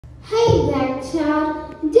Hey there,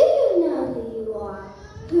 child. Do you know who you are?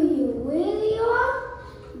 Who you really are?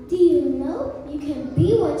 Do you know you can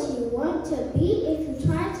be what you want to be if you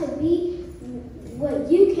try to be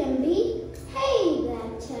what you can be? Hey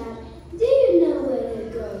there, child. Do you